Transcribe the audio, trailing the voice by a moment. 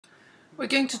We're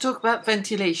going to talk about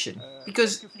ventilation,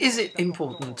 because is it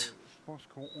important?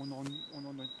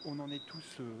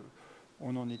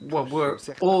 Well, we're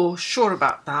all sure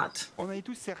about that.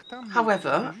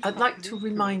 However, I'd like to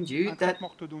remind you that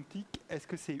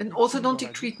an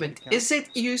orthodontic treatment, is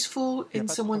it useful in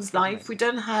someone's life? We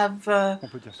don't have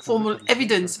formal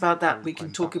evidence about that. We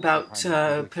can talk about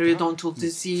periodontal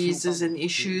diseases and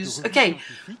issues. Okay,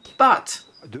 but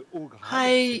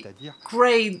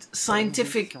high-grade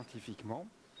scientific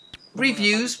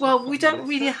reviews, well, we don't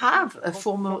really have a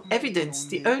formal evidence.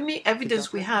 The only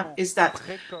evidence we have is that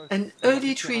an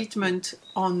early treatment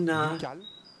on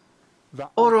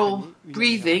oral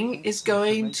breathing is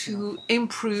going to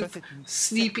improve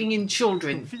sleeping in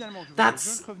children.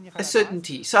 That's a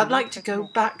certainty. So I'd like to go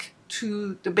back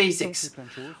to the basics.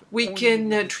 We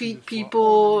can treat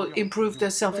people, improve their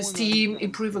self-esteem,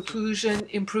 improve occlusion,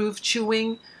 improve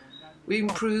chewing, we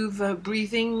improve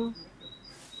breathing.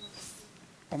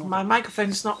 My microphone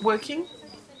is not working.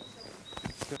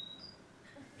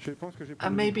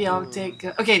 Maybe I'll take...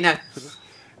 okay, no.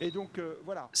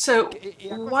 So,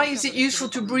 why is it useful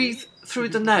to breathe through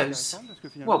the nose?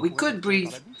 Well, we could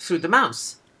breathe through the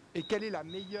mouth.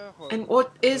 And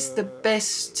what is the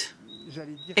best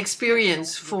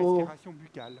experience for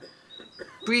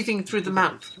breathing through the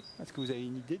mouth?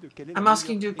 I'm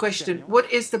asking you a question.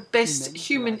 What is the best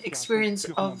human experience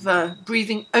of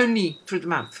breathing only through the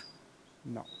mouth?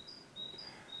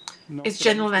 It's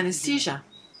general anesthesia.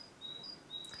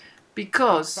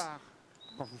 Because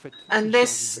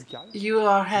unless you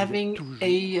are having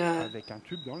a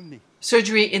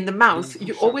surgery in the mouth,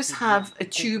 you always have a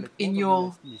tube in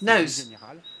your nose.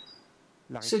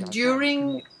 So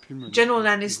during general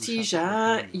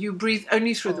anesthesia, you breathe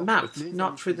only through the mouth,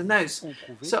 not through the nose.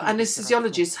 So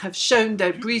anesthesiologists have shown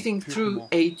that breathing through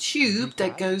a tube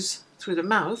that goes through the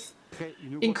mouth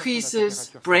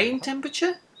increases brain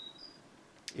temperature,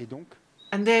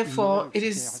 and therefore it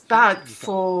is bad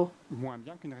for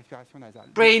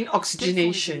brain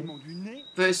oxygenation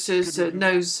versus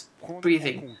nose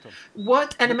breathing.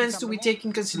 What elements do we take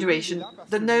in consideration?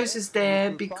 The nose is there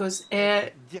because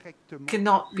air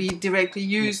cannot be directly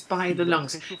used by the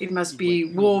lungs. It must be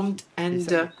warmed and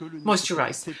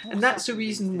moisturized. And that's the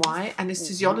reason why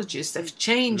anesthesiologists have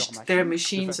changed their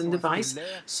machines and device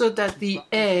so that the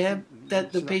air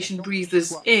that the patient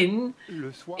breathes in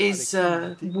is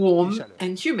warm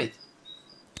and humid.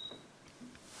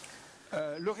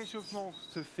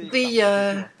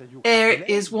 The air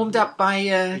is warmed up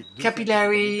by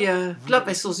capillary blood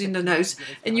vessels in the nose,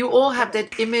 and you all have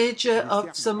that image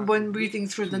of someone breathing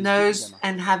through the nose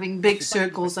and having big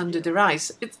circles under their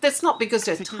eyes. That's not because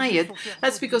they're tired,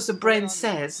 that's because the brain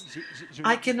says,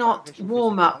 I cannot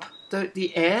warm up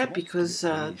the air because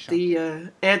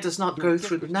the air does not go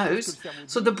through the nose.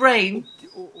 So the brain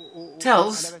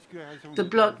tells the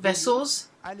blood vessels,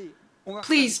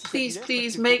 please, please,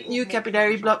 please make new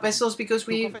capillary blood vessels because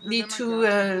we need to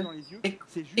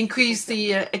increase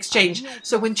the exchange.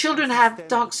 So when children have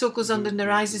dark circles under their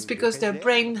eyes, it's because their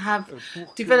brain have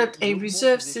developed a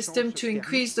reserve system to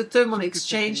increase the thermal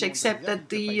exchange, except that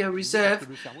the reserve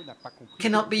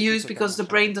cannot be used because the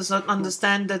brain does not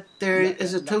understand that there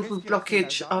is a total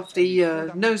blockage of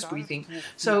the nose breathing.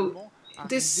 So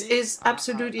this is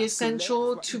absolutely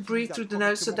essential to breathe through the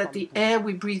nose so that the air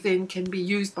we breathe in can be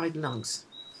used by the lungs.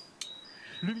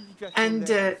 And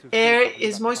air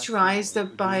is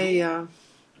moisturized by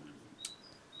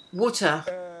water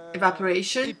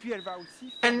evaporation,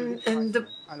 and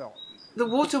the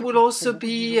water will also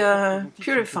be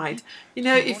purified. You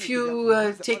know, if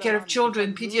you take care of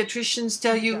children, pediatricians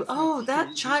tell you, oh,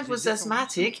 that child was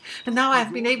asthmatic, and now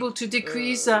I've been able to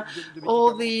decrease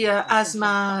all the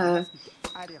asthma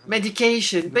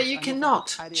medication. But you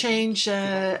cannot change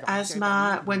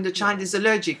asthma when the child is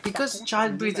allergic. Because the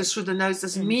child breathes through the nose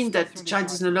doesn't mean that the child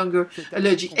is no longer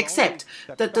allergic, except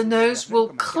that the nose will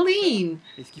clean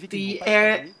the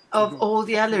air of all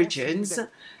the allergens.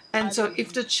 And so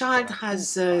if the child has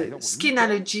skin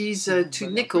allergies to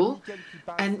nickel,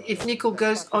 and if nickel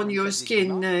goes on your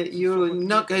skin, you're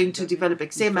not going to develop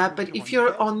eczema. But if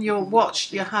you're on your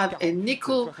watch, you have a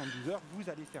nickel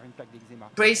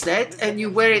bracelet and you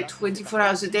wear it 24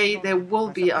 hours a day, there will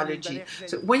be allergy.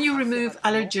 So when you remove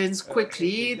allergens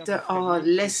quickly, there are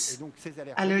less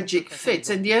allergic fits.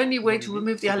 And the only way to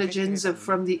remove the allergens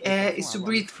from the air is to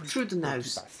breathe through the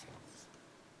nose.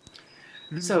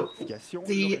 So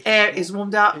the air is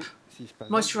warmed up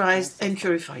moisturized and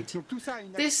purified.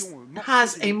 This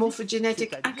has a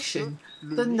morphogenetic action.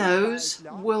 The nose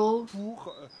will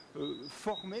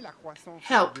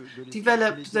help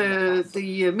develop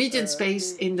the median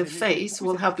space in the face,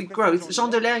 will help with growth.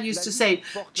 Jean Delaire used to say,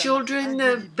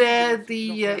 children bear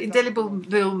the indelible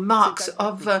marks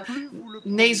of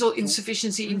nasal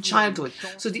insufficiency in childhood.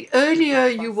 So the earlier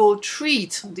you will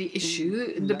treat the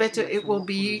issue, the better it will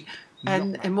be,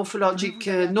 and a morphologic,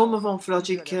 normal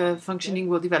morphologic functioning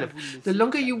will develop. The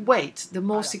longer you wait, the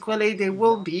more sequelae there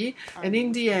will be, and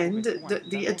in the end,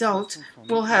 the adult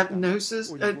will have a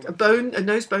nose bone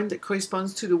that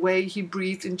corresponds to the way he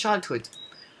breathed in childhood.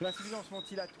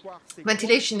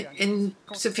 Ventilation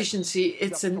insufficiency,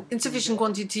 it's an insufficient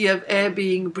quantity of air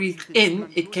being breathed in.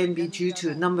 It can be due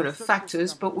to a number of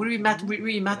factors, but what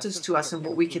really matters to us and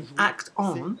what we can act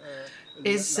on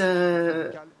is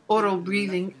oral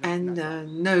breathing and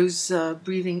nose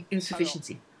breathing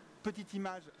insufficiency.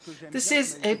 This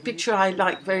is a picture I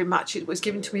like very much. It was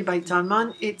given to me by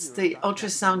Talman. It's the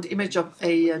ultrasound image of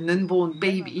an unborn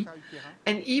baby.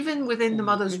 And even within the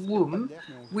mother's womb,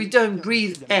 we don't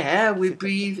breathe air, we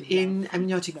breathe in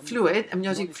amniotic fluid.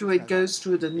 Amniotic fluid goes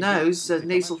through the nose, the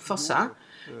nasal fossa.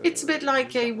 It's a bit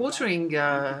like a watering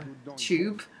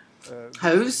tube,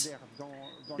 hose.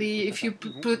 If you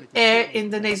put air in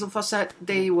the nasal fossa,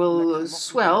 they will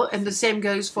swell, and the same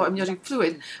goes for amniotic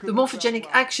fluid. The morphogenic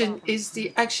action is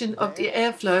the action of the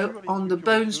airflow on the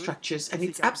bone structures, and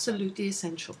it's absolutely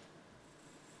essential.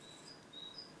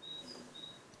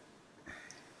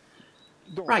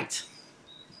 Right.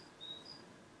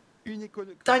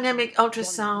 Dynamic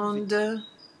ultrasound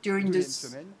during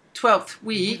this 12th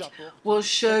week will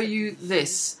show you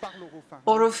this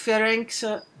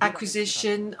oropharynx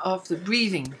acquisition of the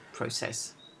breathing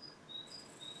process.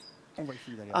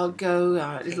 I'll go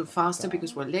a little faster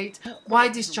because we're late. Why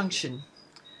disjunction?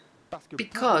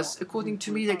 Because, according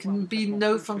to me, there can be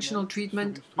no functional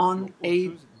treatment on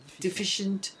a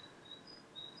deficient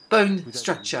bone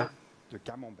structure.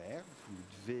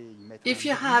 If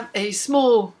you have a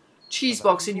small cheese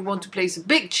box and you want to place a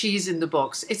big cheese in the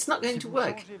box, it's not going to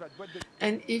work.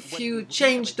 And if you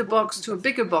change the box to a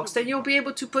bigger box, then you'll be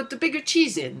able to put the bigger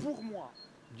cheese in.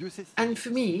 And for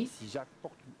me,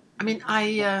 I mean,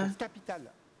 I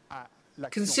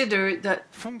consider that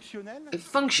a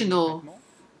functional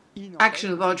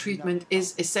action of our treatment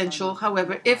is essential.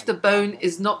 However, if the bone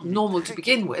is not normal to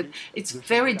begin with, it's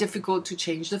very difficult to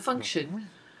change the function.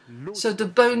 So the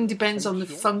bone depends on the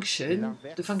function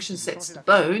sets the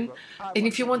bone, and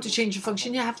if you want to change the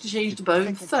function, you have to change the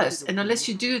bone first, and unless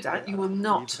you do that, you will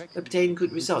not obtain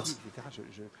good results.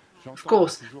 Of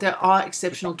course, there are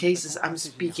exceptional cases, I'm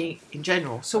speaking in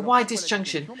general. So why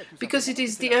disjunction? Because it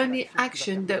is the only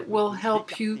action that will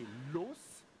help you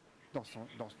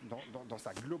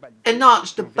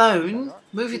enlarge the bone,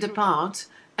 move it apart,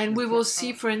 and we will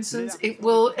see, for instance, it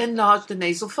will enlarge the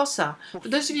nasal fossa. For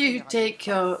those of you who take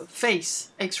face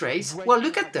x-rays, well,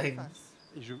 look at them.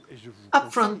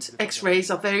 Upfront x-rays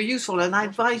are very useful, and I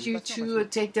advise you to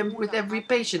take them with every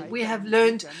patient. We have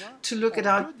learned to look at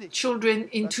our children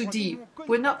in 2D.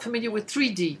 We're not familiar with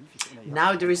 3D.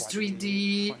 Now there is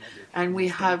 3D, and we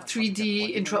have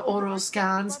 3D intraoral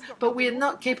scans, but we are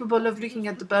not capable of looking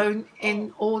at the bone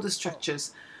in all the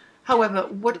structures. However,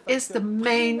 what is the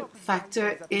main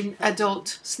factor in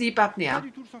adult sleep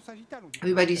apnea?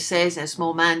 Everybody says a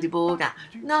small mandible.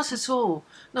 Not at all.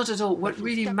 Not at all. What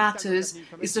really matters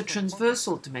is the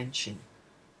transversal dimension.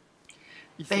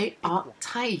 They are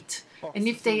tight. And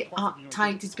if they are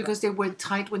tight, it's because they were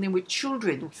tight when they were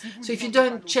children. So if you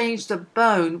don't change the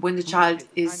bone when the child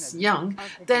is young,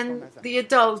 then the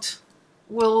adult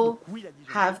will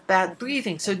have bad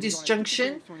breathing. So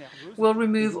disjunction will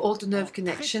remove all the nerve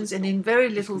connections, and in very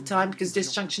little time, because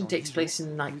disjunction takes place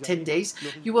in like 10 days,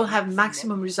 you will have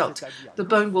maximum result. The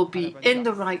bone will be in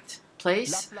the right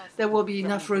place, there will be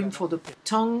enough room for the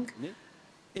tongue,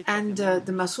 and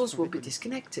the muscles will be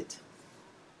disconnected.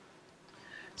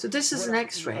 So this is an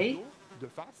X-ray.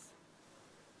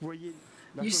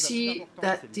 You see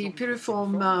that the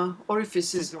piriform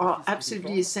orifices are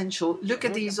absolutely essential. Look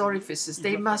at these orifices.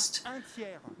 They must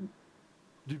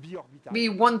be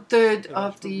 1/3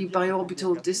 of the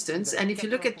biorbital distance. And if you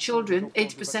look at children,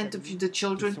 80% of the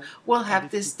children will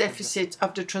have this deficit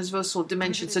of the transversal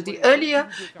dimension. So the earlier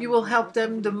you will help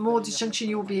them, the more disjunction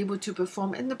you will be able to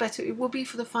perform, and the better it will be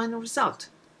for the final result,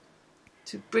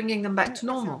 to bringing them back to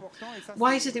normal.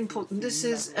 Why is it important? This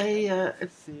is a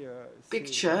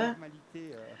picture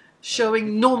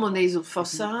showing normal nasal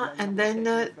fossa, and then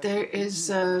there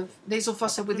is nasal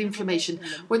fossa with inflammation.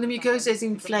 When the mucosa is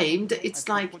inflamed, it's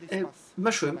like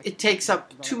mushroom, it takes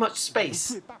up too much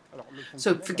space.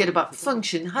 So forget about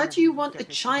function. How do you want a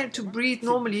child to breathe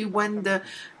normally when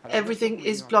everything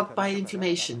is blocked by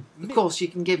inflammation? Of course, you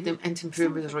can give them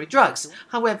anti-inflammatory drugs.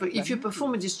 However, if you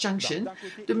perform a disjunction,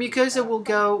 the mucosa will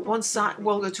go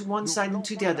to one side and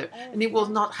to the other, and it will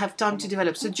not have time to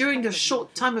develop. So during the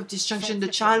short time of disjunction, the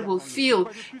child will feel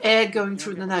air going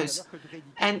through the nose.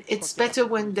 And it's better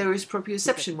when there is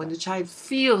proprioception. When the child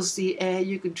feels the air,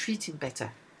 you can treat him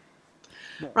better.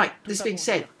 Right, this being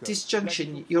said,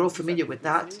 disjunction, you're all familiar with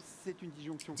that.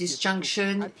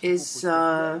 Disjunction is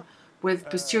with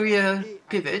posterior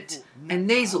pivot and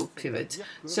nasal pivot.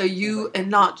 So you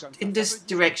enlarge in this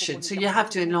direction. So you have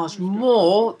to enlarge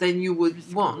more than you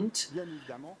would want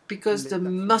because the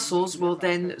muscles will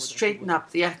then straighten up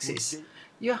the axis.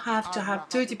 You have to have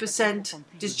 30%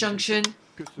 disjunction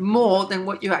more than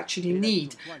what you actually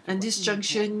need. And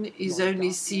disjunction is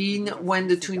only seen when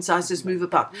the two incisors move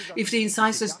apart. If the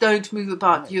incisors don't move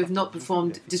apart, you have not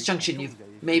performed disjunction. You've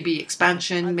maybe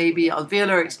expansion, maybe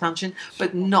alveolar expansion,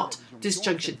 but not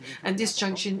disjunction. And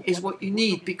disjunction is what you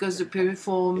need because the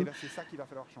piriform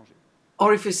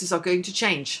orifices are going to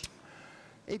change.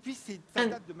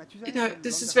 And, you know,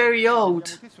 this is very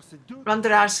old.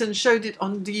 Randerarsen showed it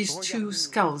on these two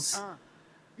skulls.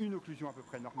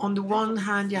 On the one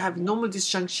hand, you have normal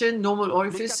disjunction, normal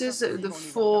orifices. The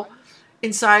four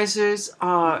incisors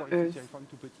are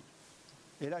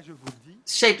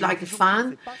shaped like a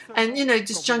fan. And, you know,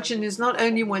 disjunction is not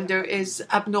only when there is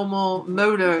abnormal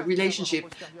molar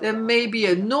relationship. There may be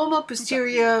a normal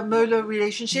posterior molar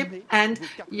relationship, and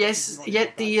yes,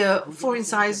 yet the four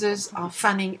incisors are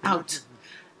fanning out.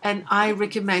 And I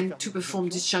recommend to perform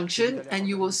disjunction, and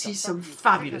you will see some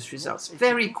fabulous results,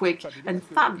 very quick and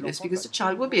fabulous, because the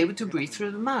child will be able to breathe through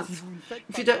the mouth.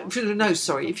 If you don't, through the nose,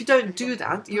 sorry. If you don't do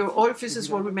that, your orifices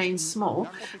will remain small,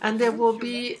 and there will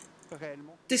be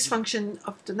dysfunction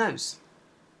of the nose.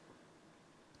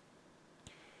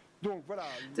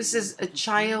 This is a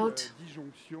child,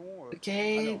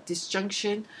 okay,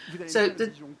 disjunction. So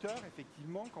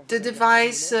the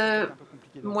device,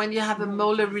 when you have a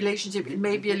molar relationship, it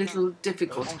may be a little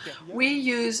difficult. We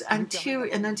use an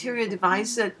anterior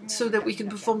device so that we can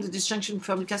perform the disjunction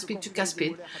from caspid to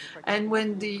caspid. And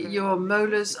when your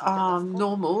molars are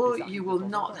normal, you will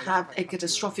not have a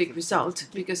catastrophic result,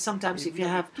 because sometimes if you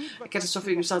have a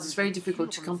catastrophic result, it's very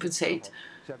difficult to compensate.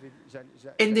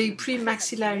 In the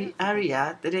premaxillary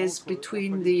area, that is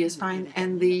between the spine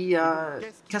and the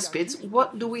cuspids,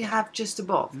 what do we have just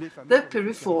above? The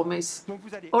piriformis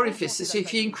orifices. So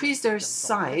if you increase their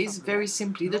size, very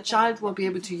simply, the child will be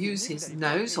able to use his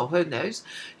nose or her nose.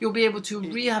 You'll be able to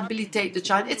rehabilitate the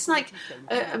child. It's like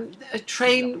a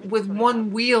train with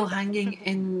one wheel hanging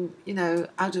in, you know,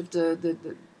 out of the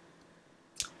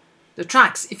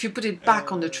tracks. If you put it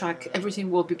back on the track,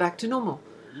 everything will be back to normal.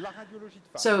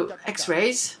 So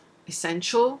X-rays,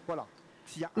 essential.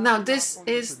 Now this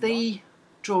is the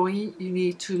drawing you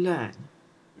need to learn.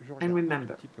 And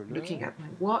remember, looking at my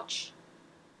watch,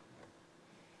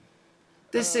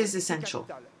 this is essential.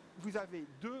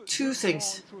 Two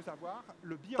things: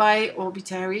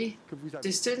 biorbitary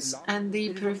distance and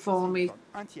the piriform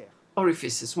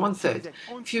orifices, 1/3.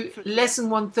 If you less than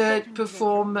 1/3,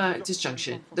 perform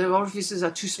disjunction. The orifices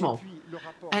are too small.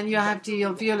 And you have the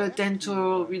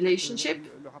alveolo-dental relationship,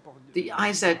 the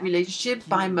IZ relationship,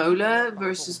 bimolar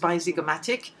versus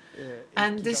bizygomatic.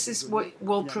 And this is what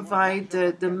will provide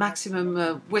the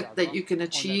maximum width that you can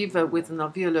achieve with an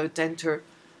alveolo-dental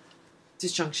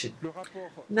disjunction.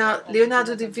 Now,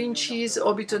 Leonardo da Vinci's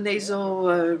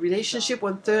orbitonasal relationship,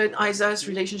 1/3, Isa's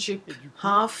relationship,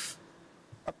 half.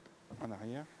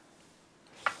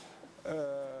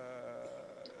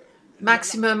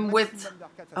 Maximum width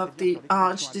of the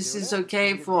arch, this is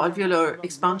okay for alveolar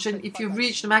expansion. If you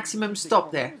reach the maximum,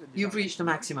 stop there. You've reached the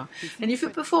maximum. And if you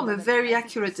perform a very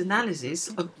accurate analysis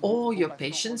of all your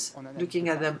patients, looking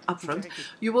at them up front,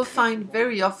 you will find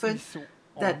very often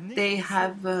that they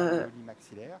have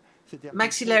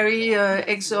maxillary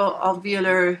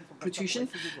exoalveolar protrusion.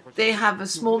 They have a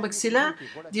small maxilla.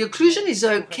 The occlusion is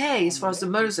okay as far as the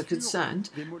molars are concerned.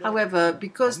 However,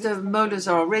 because the molars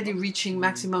are already reaching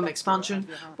maximum expansion,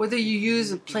 whether you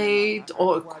use a plate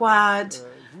or a quad,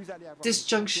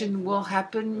 disjunction will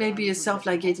happen, maybe a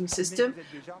self-ligating system,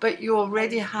 but you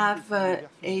already have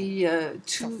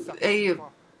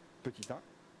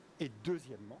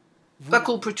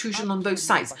buccal protrusion on both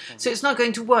sides. So it's not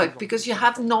going to work because you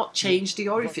have not changed the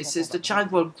orifices. The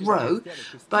child will grow,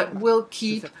 but will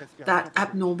keep that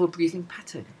abnormal breathing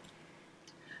pattern.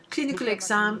 Clinical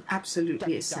exam,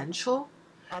 absolutely essential.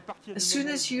 As soon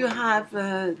as you have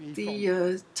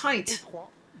the tight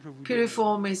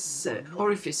piriformis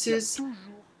orifices,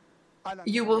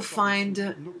 you will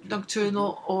find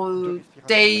nocturnal or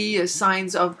day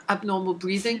signs of abnormal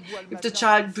breathing. If the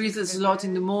child breathes a lot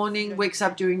in the morning, wakes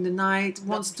up during the night,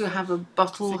 wants to have a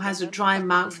bottle, has a dry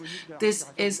mouth, this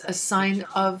is a sign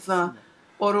of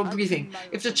oral breathing.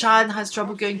 If the child has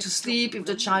trouble going to sleep, if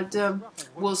the child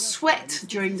will sweat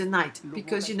during the night,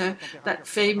 because you know that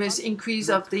famous increase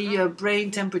of the brain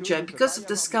temperature, because of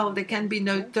the skull there can be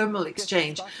no thermal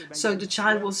exchange, so the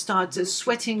child will start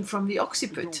sweating from the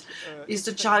occiput. Is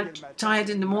the child tired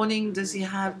in the morning? Does he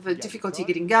have difficulty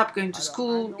getting up, going to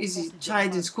school? Is he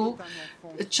tired in school?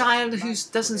 A child who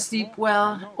doesn't sleep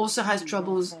well also has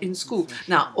troubles in school.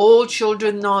 Now, all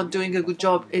children not doing a good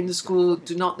job in the school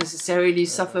do not necessarily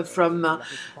suffer from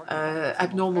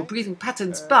abnormal breathing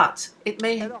patterns, but it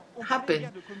may happen.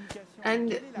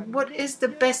 And what is the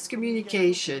best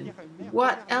communication?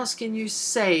 What else can you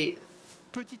say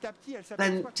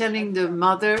than telling the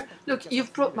mother, look,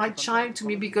 you've brought my child to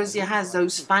me because he has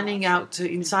those fanning out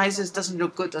incisors, doesn't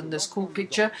look good on the school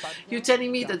picture. You're telling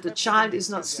me that the child is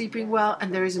not sleeping well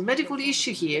and there is a medical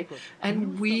issue here,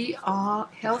 and we are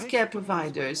healthcare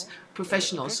providers,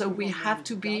 professionals, so we have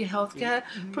to be healthcare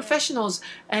professionals.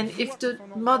 And if the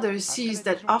mother sees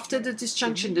that after the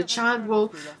disjunction the child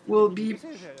will be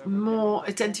more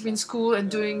attentive in school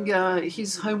and doing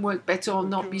his homework better, or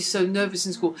not be so nervous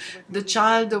in school, the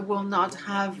child will not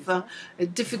have a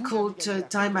difficult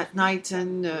time at night,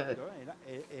 and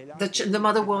the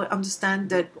mother will understand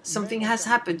that something has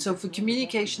happened. So for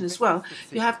communication as well,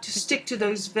 you have to stick to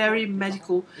those very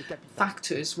medical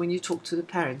factors when you talk to the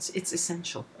parents. It's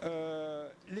essential.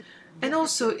 And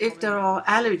also, if there are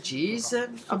allergies,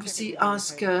 obviously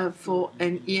ask for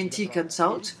an ENT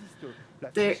consult.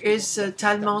 There is a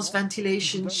Talmann's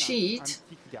ventilation sheet,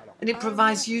 and it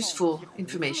provides useful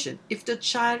information. If the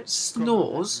child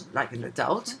snores like an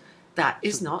adult, that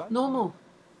is not normal.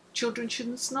 Children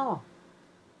shouldn't snore.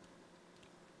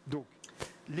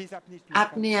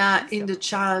 Apnea in the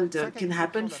child can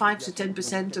happen. 5 to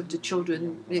 10% of the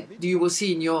children you will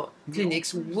see in your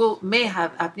clinics may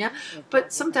have apnea,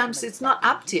 but sometimes it's not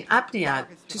apnea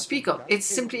to speak of. It's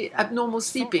simply abnormal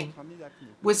sleeping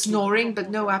with snoring but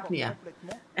no apnea.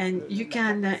 And you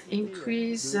can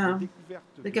increase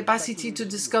the capacity to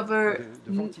discover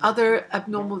other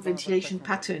abnormal ventilation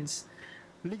patterns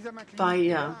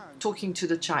by talking to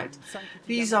the child.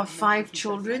 These are 5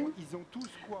 children.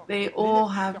 They all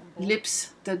have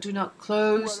lips that do not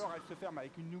close,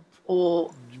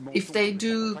 or if they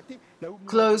do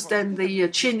close, then the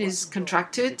chin is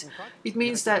contracted. It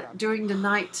means that during the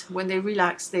night, when they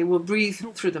relax, they will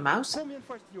breathe through the mouth.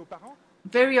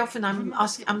 Very often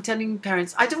I'm telling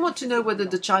parents, I don't want to know whether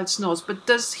the child snores, but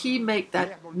does he make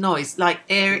that noise, like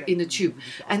air in a tube?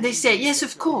 And they say, yes,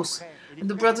 of course. And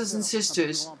the brothers and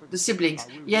sisters, the siblings,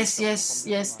 yes, yes,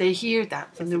 yes, they hear that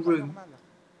in the room.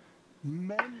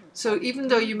 So even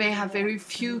though you may have very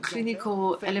few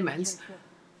clinical elements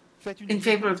in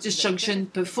favor of disjunction,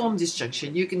 perform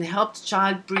disjunction. You can help the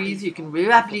child breathe, you can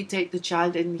rehabilitate the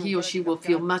child, and he or she will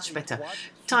feel much better.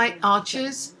 Tight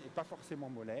arches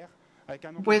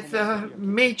with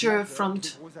major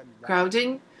front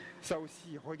crowding,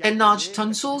 enlarged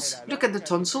tonsils. Look at the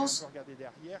tonsils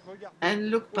and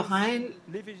look behind.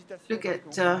 Look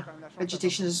at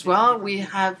vegetation as well. We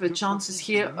have chances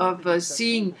here of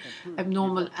seeing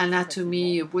abnormal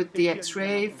anatomy with the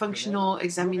X-ray, functional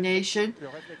examination,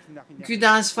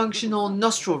 Gudin's functional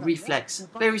nostril reflex.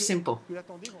 Very simple.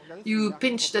 You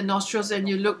pinch the nostrils and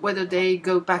you look whether they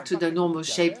go back to their normal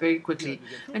shape very quickly.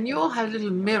 And you all have a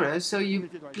little mirror, so you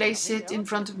place it in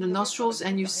front of the nostrils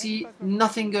and you see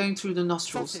nothing going through the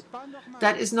nostrils.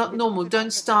 That is not normal.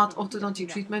 Don't start orthodontic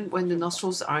treatment when the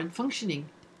nostrils aren't functioning.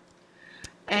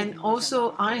 And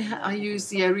also, I use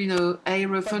the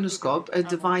aerophonoscope, a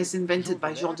device invented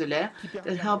by Jean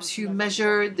that helps you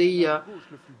measure the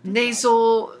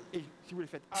nasal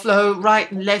flow,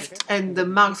 right and left, and the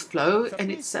mouth flow,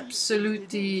 and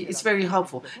it's very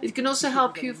helpful. It can also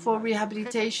help you for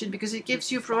rehabilitation because it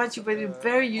provides you with a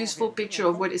very useful picture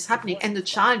of what is happening, and the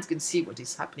child can see what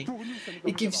is happening.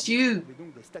 It gives you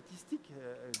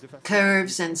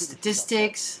curves and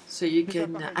statistics, so you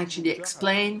can actually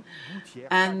explain.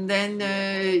 And then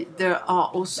there are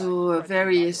also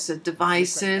various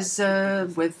devices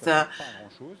with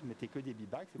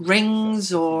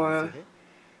rings or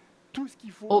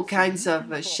all kinds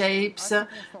of shapes.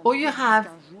 All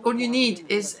you need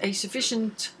is a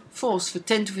sufficient force for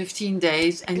 10 to 15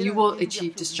 days and you will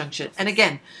achieve disjunction. And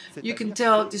again, you can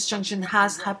tell disjunction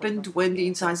has happened when the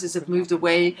incisors have moved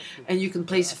away, and you can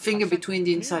place a finger between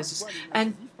the incisors.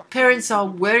 And parents are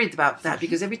worried about that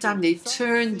because every time they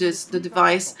turn the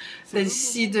device, they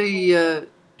see the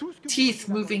teeth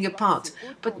moving apart.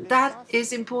 But that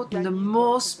is important. The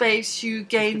more space you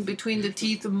gain between the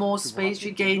teeth, the more space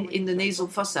you gain in the nasal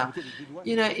fossa.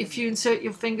 You know, if you insert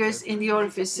your fingers in the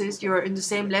orifices, you're in the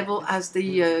same level as the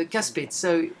cuspid.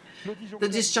 So the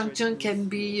disjunction can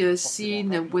be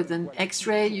seen with an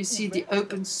X-ray. You see the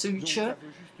open suture.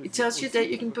 It tells you that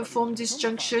you can perform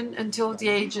disjunction until the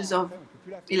ages of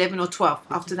 11 or 12.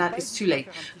 After that, it's too late.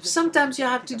 Sometimes you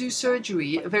have to do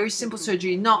surgery, a very simple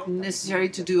surgery, not necessary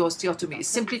to do osteotomy. It's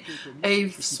simply a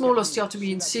small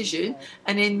osteotomy incision,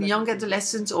 and in young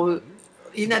adolescents or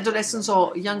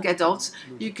young adults,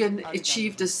 you can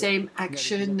achieve the same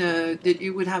action that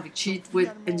you would have achieved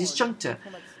with a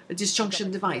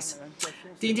disjunction device.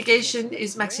 The indication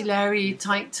is maxillary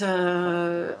tight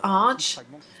arch,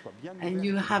 and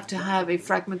you have to have a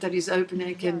fragment that is open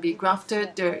and can be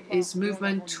grafted. There is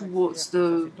movement towards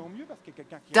the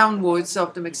downwards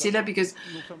of the maxilla, because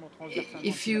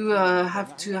if you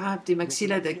have to have the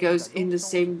maxilla that goes in the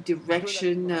same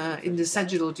direction, in the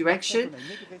sagittal direction,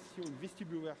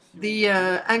 the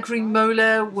anchoring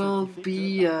molar will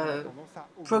be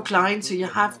proclined, so you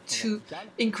have to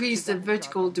increase the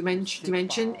vertical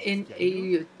dimension. In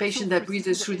a patient that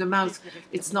breathes through the mouth,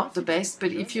 it's not the best,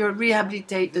 but if you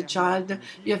rehabilitate the child,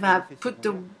 you have put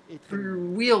the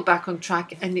wheel back on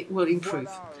track and it will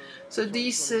improve. So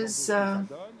this is a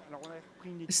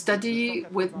study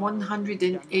with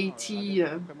 180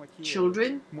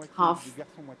 children, half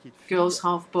girls,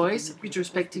 half boys,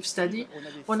 retrospective study,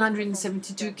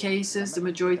 172 cases, the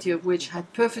majority of which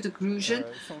had perfect occlusion,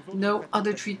 no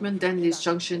other treatment than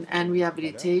disjunction and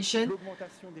rehabilitation,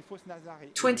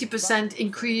 20%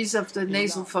 increase of the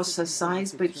nasal fossa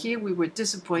size, but here we were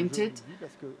disappointed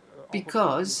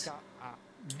because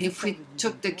if we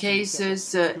took the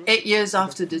cases 8 years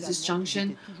after the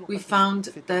disjunction, we found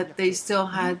that they still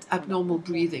had abnormal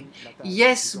breathing.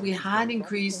 Yes, we had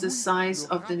increased the size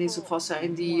of the nasal fossa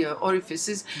and the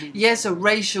orifices. Yes, a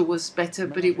ratio was better,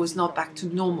 but it was not back to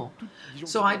normal.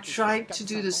 So I tried to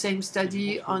do the same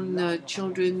study on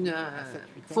children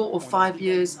 4 or 5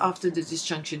 years after the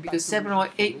disjunction, because 7 or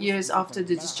 8 years after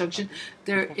the disjunction,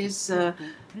 there is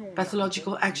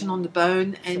pathological action on the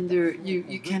bone, and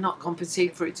you cannot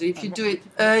compensate for it. So if you do it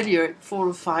earlier, 4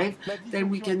 or 5, then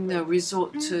we can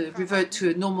revert to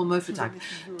a normal morphotype.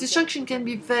 Disjunction can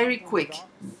be very quick,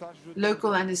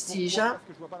 local anesthesia,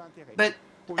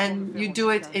 and you do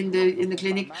it in the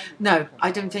clinic. No,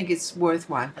 I don't think it's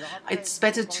worthwhile. It's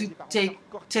better to take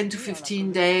 10 to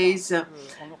 15 days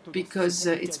because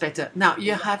it's better. Now,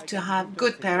 you have to have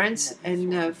good parents,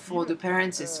 and for the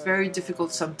parents it's very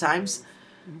difficult sometimes.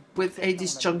 With a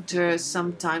disjunctor,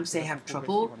 sometimes they have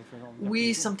trouble.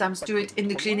 We sometimes do it in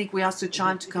the clinic. We ask the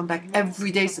child to come back every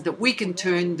day so that we can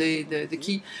turn the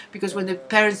key, because when the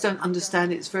parents don't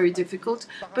understand, it's very difficult.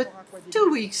 But 2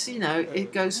 weeks, you know,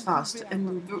 it goes fast.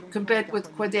 And compared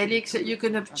with quadrics, you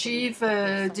can achieve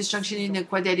disjunction in a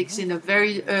quadrics in a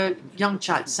very young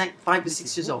child, 5 or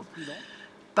 6 years old.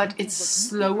 But it's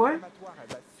slower,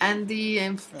 and the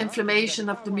inflammation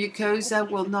of the mucosa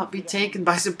will not be taken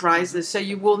by surprise, so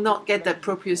you will not get that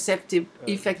proprioceptive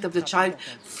effect of the child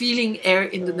feeling air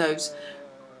in the nose.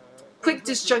 Quick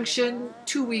disjunction,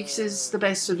 2 weeks is the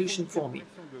best solution for me.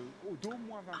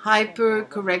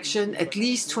 Hypercorrection, at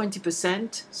least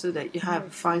 20%, so that you have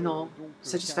a final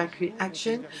satisfactory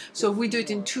action. So we do it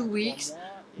in 2 weeks.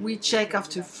 We check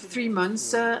after 3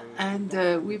 months, and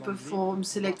we perform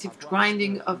selective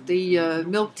grinding of the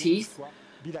milk teeth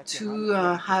to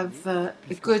have a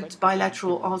good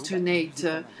bilateral alternate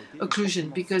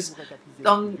occlusion, because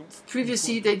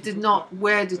previously they did not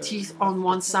wear the teeth on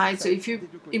one side. So if you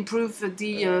improve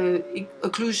the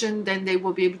occlusion, then they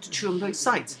will be able to chew on both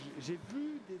sides.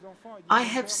 I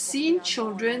have seen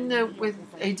children with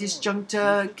a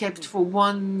disjunctor kept for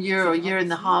 1 year or 1.5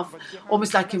 years,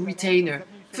 almost like a retainer.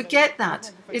 Forget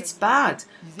that. It's bad,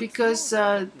 because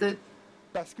the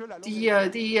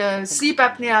sleep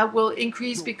apnea will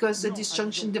increase because the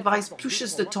disjunction device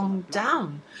pushes the tongue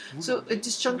down. So a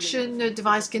disjunction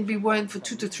device can be worn for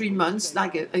 2 to 3 months,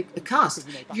 like a cast.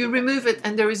 If you remove it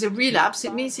and there is a relapse,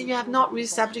 it means that you have not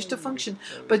reestablished the function.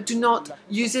 But do not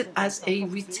use it as a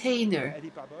retainer.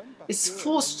 It's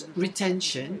forced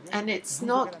retention, and it's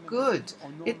not good.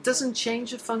 It doesn't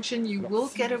change the function. You will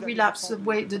get a relapse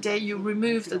the day you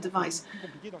remove the device.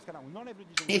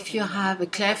 If you have a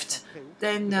cleft,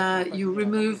 then you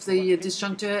remove the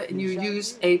disjunctor and you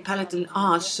use a palatal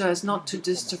arch so as not to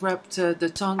disrupt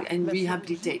the tongue and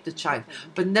rehabilitate the child,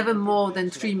 but never more than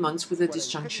 3 months with a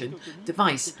disjunction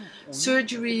device.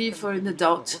 Surgery for an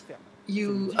adult,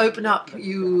 you open up,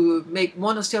 you make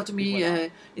one osteotomy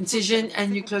incision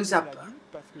and you close up.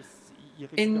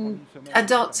 In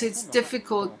adults, it's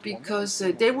difficult because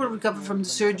they will recover from the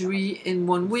surgery in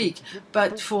 1 week,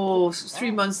 but for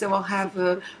 3 months they will have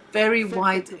very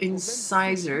wide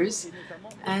incisors,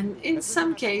 and in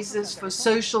some cases, for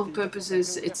social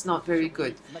purposes, it's not very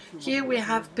good. Here we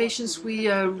have patients we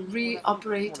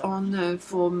reoperate on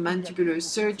for mandibular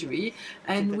surgery,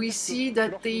 and we see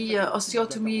that the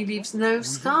osteotomy leaves no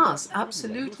scars,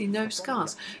 absolutely no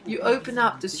scars. You open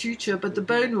up the suture, but the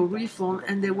bone will reform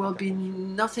and there will be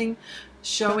nothing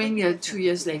showing 2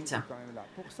 years later.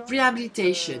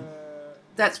 Rehabilitation,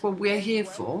 that's what we're here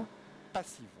for.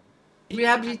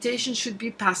 Rehabilitation should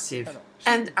be passive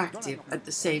and active at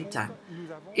the same time.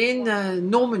 In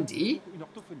Normandy,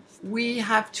 we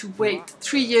have to wait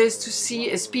 3 years to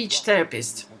see a speech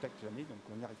therapist.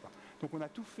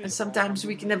 And sometimes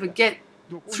we can never get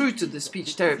through to the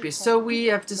speech therapist, so we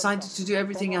have decided to do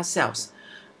everything ourselves.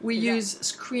 We use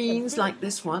screens like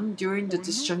this one during the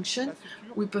disjunction.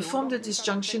 We perform the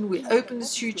disjunction, we open the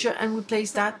suture, and we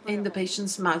place that in the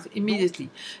patient's mouth immediately.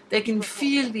 They can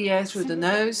feel the air through the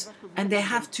nose, and they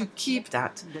have to keep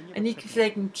that. And if they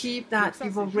can keep that,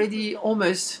 you've already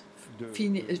almost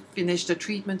finished the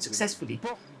treatment successfully.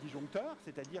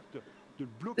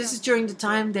 This is during the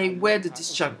time they wear the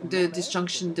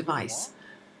disjunction device.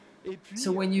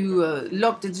 So when you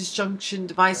lock the disjunction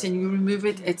device and you remove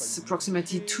it, it's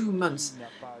approximately 2 months.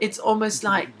 It's almost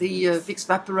like the Vicks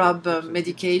Vaporub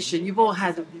medication. You've all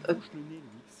had a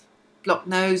blocked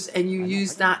nose and you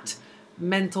use that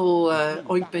menthol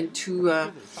ointment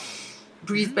to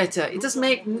breathe better. It doesn't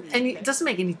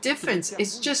make any difference.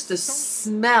 It's just the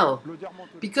smell.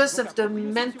 Because of the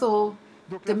menthol,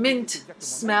 the mint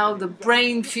smell, the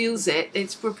brain feels it,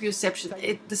 it's proprioception.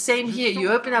 The same here, you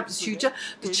open up the suture,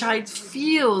 the child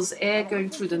feels air going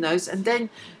through the nose, and then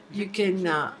you can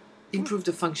improve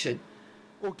the function.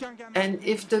 And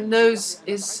if the nose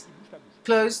is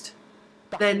closed,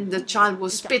 then the child will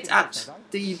spit out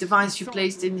the device you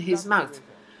placed in his mouth.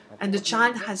 And the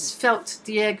child has felt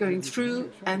the air going through,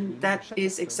 and that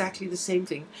is exactly the same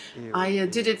thing. I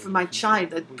did it for my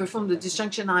child. I performed the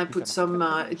disjunction. I put some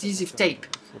adhesive tape.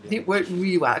 It worked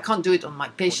really well. I can't do it on my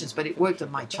patients, but it worked on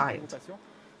my child.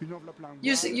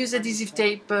 Use adhesive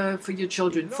tape for your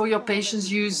children. For your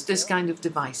patients, use this kind of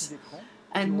device.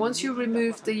 And once you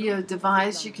remove the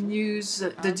device, you can use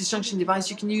the disjunction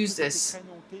device. You can use this.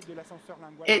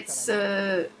 It's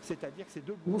for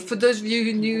those of you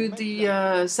who knew the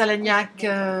Salagnac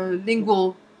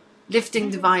lingual lifting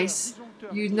device,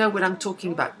 you know what I'm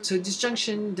talking about. So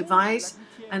disjunction device,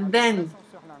 and then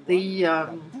the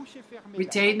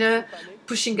retainer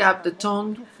pushing up the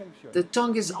tongue. The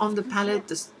tongue is on the palate,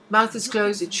 the mouth is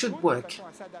closed, it should work.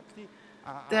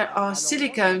 There are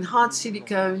silicone, hard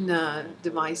silicone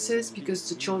devices, because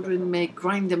the children may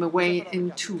grind them away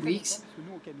in 2 weeks.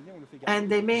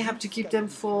 And they may have to keep them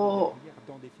for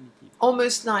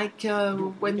almost like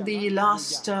when the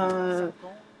last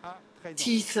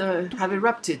teeth have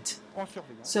erupted.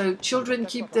 So children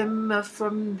keep them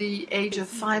from the age of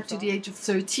 5 to the age of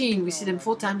 13. We see them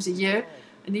 4 times a year,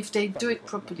 and if they do it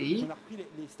properly,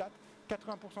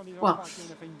 well,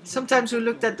 sometimes we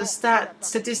looked at the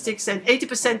statistics, and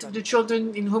 80% of the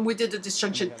children in whom we did the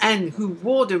disjunction and who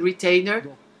wore the retainer,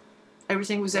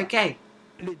 everything was okay.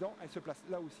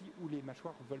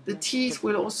 The teeth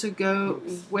will also go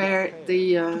where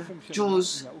the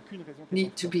jaws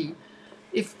need to be.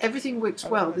 If everything works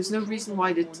well, there's no reason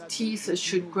why the teeth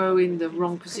should grow in the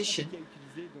wrong position.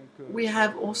 We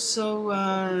have also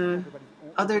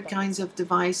other kinds of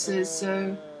devices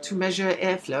to measure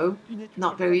airflow,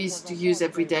 not very easy to use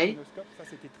every day.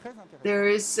 There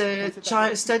is a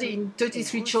study in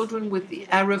 33 children with the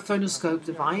aerophonoscope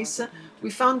device. We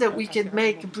found that we could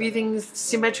make breathing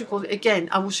symmetrical. Again,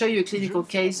 I will show you a clinical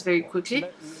case very quickly.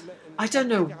 I don't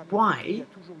know why,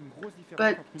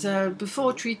 but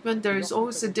before treatment there is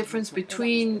always a difference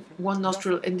between one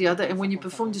nostril and the other, and when you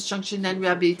perform disjunction and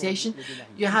rehabilitation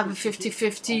you have a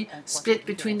 50-50 split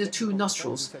between the 2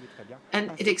 nostrils,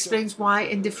 and it explains why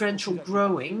in differential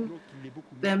growing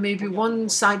there may be one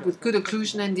side with good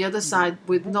occlusion and the other side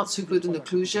with not so good an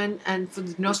occlusion, and for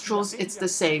the nostrils it's the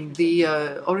same. The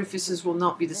orifices will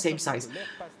not be the same size.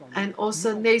 And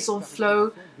also nasal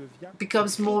flow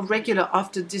becomes more regular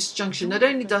after disjunction. Not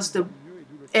only does the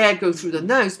air go through the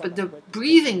nose, but the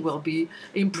breathing will be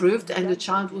improved and the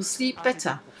child will sleep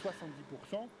better.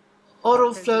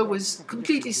 Oral flow was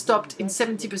completely stopped in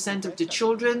 70% of the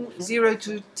children, 0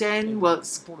 to 10, well,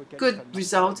 it's good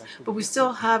result, but we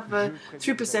still have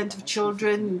 3% of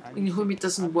children in whom it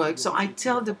doesn't work. So I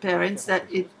tell the parents that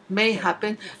it may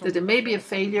happen, that there may be a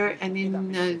failure, and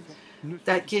in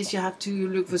that case you have to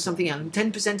look for something else.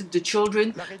 10% of the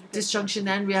children, disjunction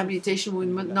and rehabilitation will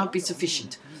not be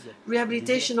sufficient.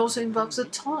 Rehabilitation also involves the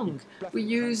tongue. We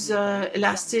use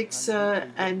elastics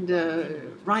and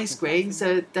rice grains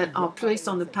that are placed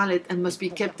on the palate and must be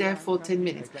kept there for 10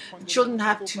 minutes. The children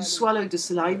have to swallow the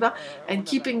saliva, and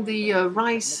keeping the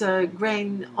rice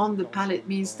grain on the palate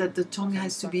means that the tongue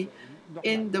has to be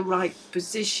in the right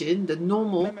position, the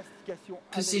normal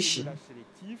position.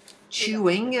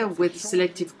 Chewing with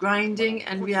selective grinding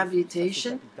and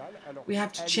rehabilitation, we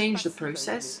have to change the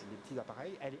process.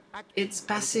 It's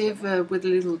passive with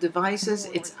little devices,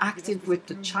 it's active with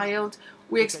the child.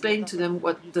 We explain to them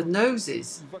what the nose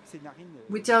is.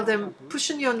 We tell them, push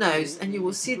on your nose and you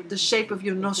will see the shape of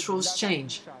your nostrils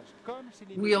change.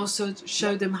 We also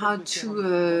show them how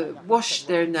to wash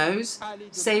their nose,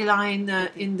 saline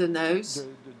in the nose,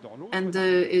 and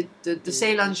the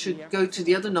saline should go to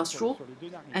the other nostril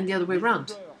and the other way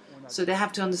around. So they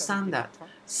have to understand that.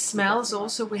 Smells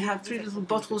also, we have 3 little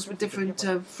bottles with different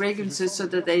fragrances so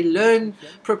that they learn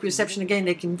proprioception. Again,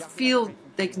 they can feel,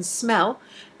 they can smell,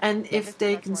 and if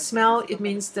they can smell, it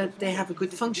means that they have a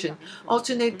good function.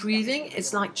 Alternate breathing,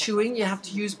 it's like chewing, you have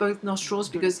to use both nostrils,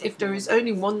 because if there is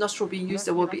only one nostril being used,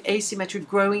 there will be asymmetric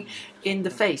growing in the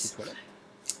face.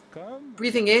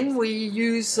 Breathing in, we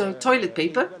use toilet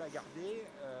paper,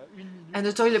 and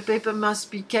the toilet paper must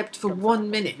be kept for 1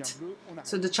 minute.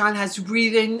 So the child has to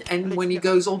breathe in, and when he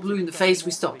goes all blue in the face,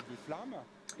 we stop.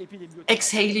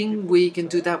 Exhaling, we can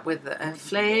do that with a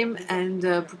flame, and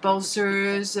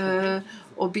propulsors,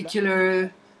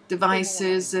 orbicular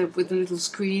devices with a little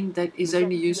screen that is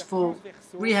only used for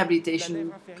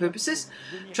rehabilitation purposes.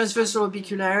 Transversal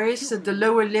orbicularis, the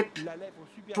lower lip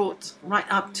brought right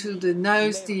up to the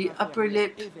nose, the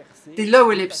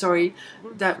lower lip, sorry,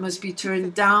 that must be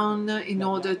turned down in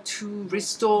order to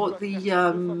restore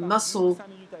the muscles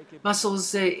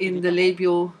in the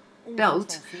labial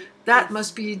belt. That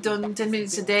must be done 10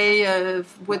 minutes a day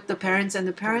with the parents, and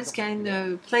the parents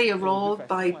can play a role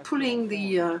by pulling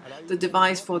the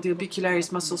device for the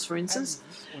orbicularis muscles, for instance.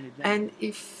 And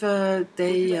if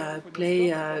they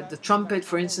play the trumpet,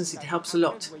 for instance, it helps a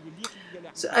lot.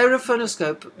 So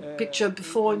aerophonoscope, picture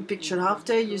before and picture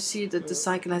after, you see that the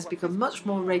cycle has become much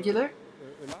more regular,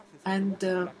 and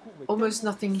almost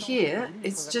nothing here.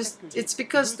 It's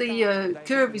because the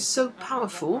curve is so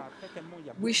powerful.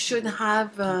 We should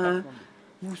have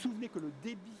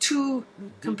 2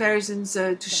 comparisons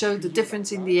to show the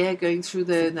difference in the air going through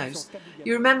the nose.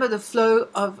 You remember the flow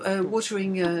of a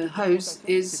watering hose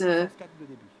is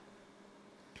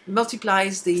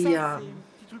multiplies the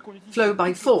flow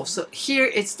by 4. So here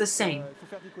it's the same.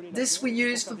 This we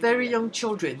use for very young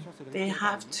children. They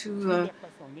have to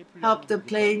help the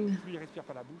plane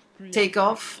take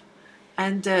off,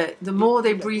 and the more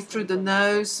they breathe through the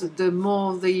nose, the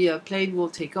more the plane will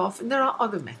take off. And there are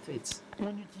other methods.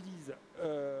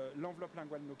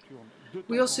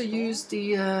 We also use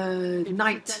the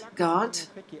night guard,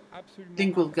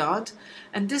 lingual guard.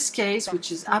 And this case,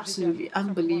 which is absolutely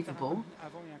unbelievable,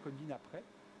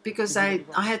 because I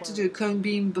had to do a cone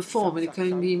beam before and a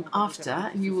cone beam after,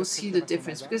 and you will see the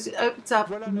difference, because it opens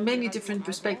up many different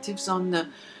perspectives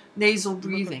on nasal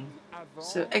breathing.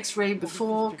 So X-ray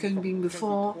before, cone beam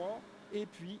before,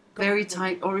 very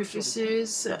tight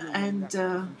orifices, and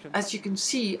as you can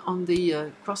see on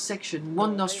the cross-section,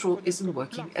 one nostril isn't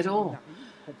working at all.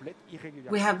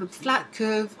 We have a flat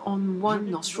curve on one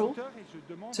nostril,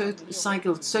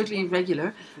 cycle totally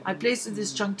irregular. I place the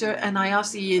disjunctor and I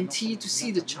ask the ENT to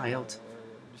see the child,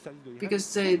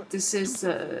 because this is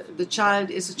the child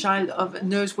is a child of a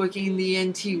nurse working in the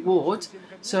ENT ward,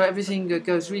 so everything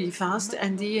goes really fast.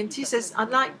 And the ENT says, "I'd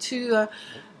like to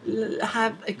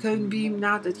have a cone beam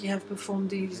now that you have performed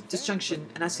the disjunction."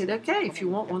 And I said, "Okay, if you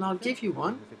want one, I'll give you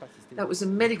one." That was a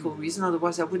medical reason,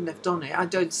 otherwise I wouldn't have done it. I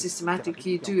don't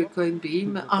systematically do a cone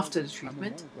beam after the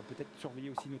treatment.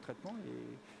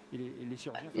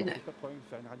 You know,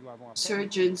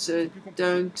 surgeons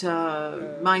don't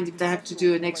mind if they have to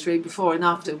do an X-ray before and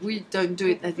after. We don't do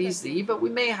it that easily, but we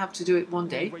may have to do it one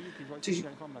day to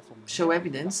show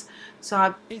evidence. So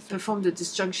I performed the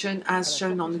disjunction as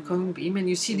shown on the cone beam, and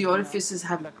you see the orifices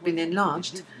have been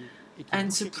enlarged.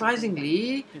 And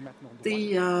surprisingly,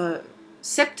 the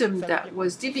septum that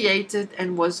was deviated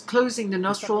and was closing the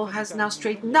nostril has now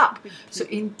straightened up. So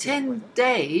in 10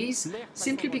 days,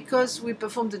 simply because we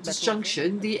performed the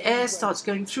disjunction, the air starts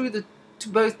going through the to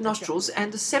both nostrils,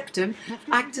 and the septum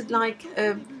acted like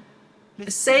a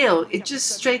sail. It just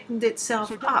straightened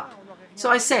itself up. So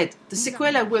I said, the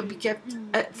sequela will be kept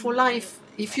for life.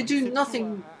 If you do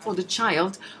nothing for the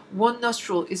child, one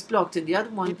nostril is blocked and the other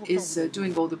one is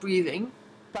doing all the breathing,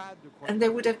 and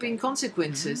there would have been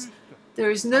consequences. There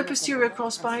is no posterior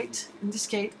crossbite in this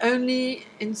case, only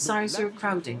incisor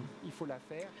crowding.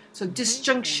 So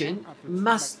disjunction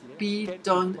must be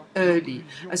done early.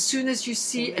 As soon as you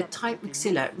see a tight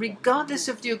maxilla, regardless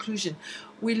of the occlusion,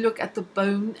 we look at the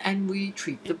bone and we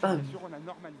treat the bone.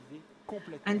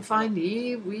 And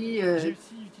finally, we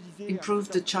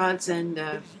improved the child's and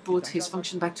brought his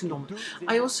function back to normal.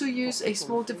 I also use a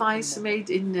small device made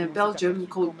in Belgium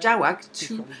called Jawak.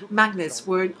 2 magnets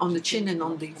were on the chin and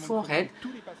on the forehead.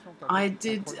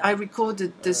 I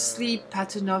recorded the sleep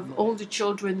pattern of all the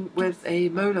children with a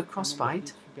molar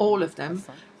crossbite. All of them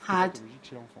had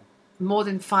more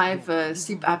than 5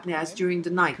 sleep apneas during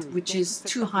the night, which is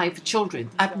too high for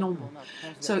children, abnormal.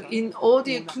 So in all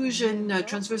the occlusion,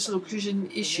 transversal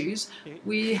occlusion issues,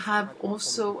 we have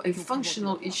also a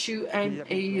functional issue and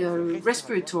a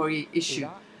respiratory issue,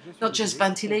 not just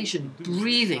ventilation,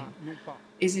 breathing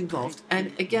is involved.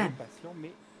 And again,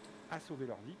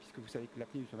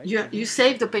 you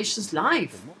save the patient's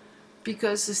life,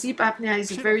 because the sleep apnea is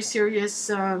a very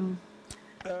serious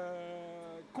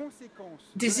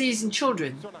disease in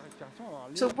children.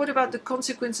 So what about the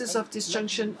consequences of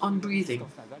disjunction on breathing?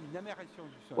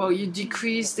 Well, you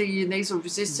decrease the nasal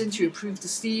resistance, you improve the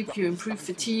sleep, you improve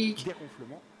fatigue,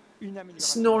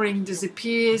 snoring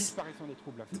disappears,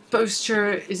 the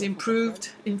posture is improved,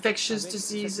 infectious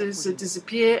diseases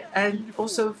disappear, and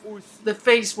also the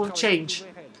face will change.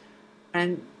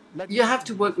 And you have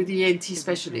to work with the ENT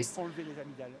specialist,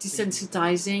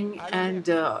 desensitizing and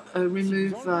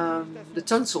remove the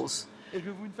tonsils.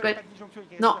 But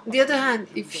no, on the other hand,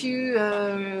 if you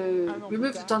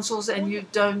remove the tonsils and you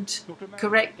don't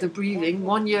correct the breathing,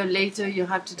 1 year later you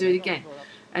have to do it again.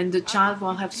 And the child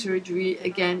will have surgery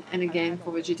again and again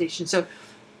for vegetation. So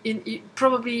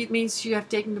probably it means you have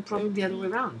taken the problem the other way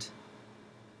around.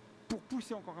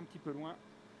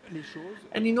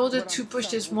 And in order to push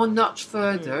this one notch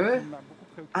further,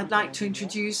 I'd like to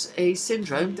introduce a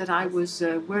syndrome that I was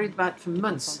worried about for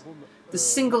months, the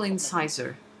single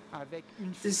incisor.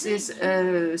 This is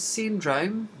a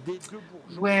syndrome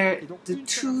where the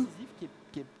 2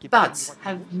 buds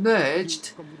have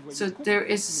merged, so there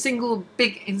is a single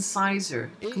big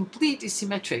incisor, completely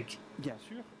symmetric.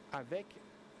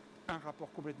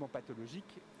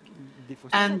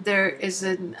 And there is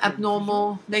an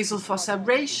abnormal nasal fossa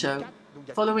ratio.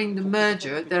 Following the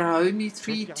merger, there are only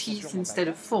 3 teeth instead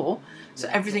of 4, so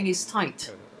everything is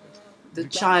tight. The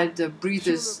child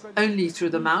breathes only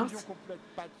through the mouth.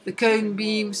 The cone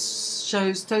beam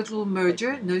shows total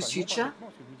merger, no suture.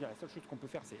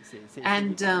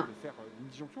 And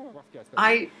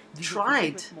I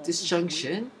tried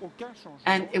disjunction,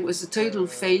 and it was a total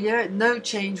failure, no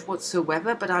change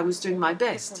whatsoever, but I was doing my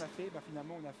best.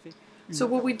 So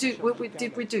what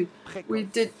did we do? We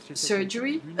did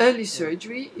surgery, early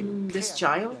surgery in this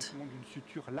child,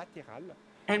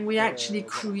 and we actually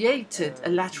created a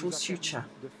lateral suture,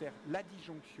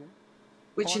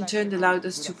 which in turn allowed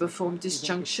us to perform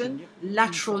disjunction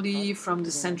laterally from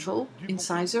the central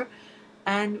incisor,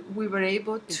 and we were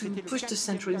able to push the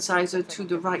central incisor to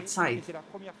the right side.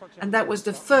 And that was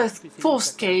the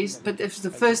fourth case, but it was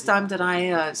the first time that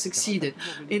I succeeded.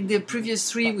 In the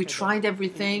previous 3, we tried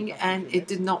everything, and it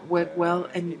did not work well,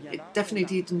 and it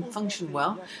definitely didn't function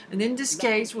well. And in this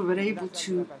case, we were able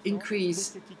to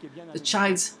increase the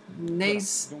child's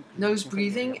nose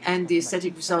breathing, and the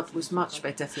aesthetic result was much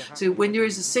better. So when there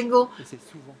is a single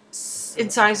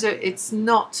incisor, it's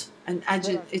not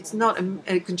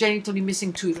a congenitally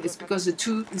missing tooth. It's because the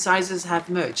 2 incisors have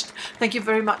merged. Thank you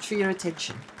very much for your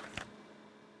attention.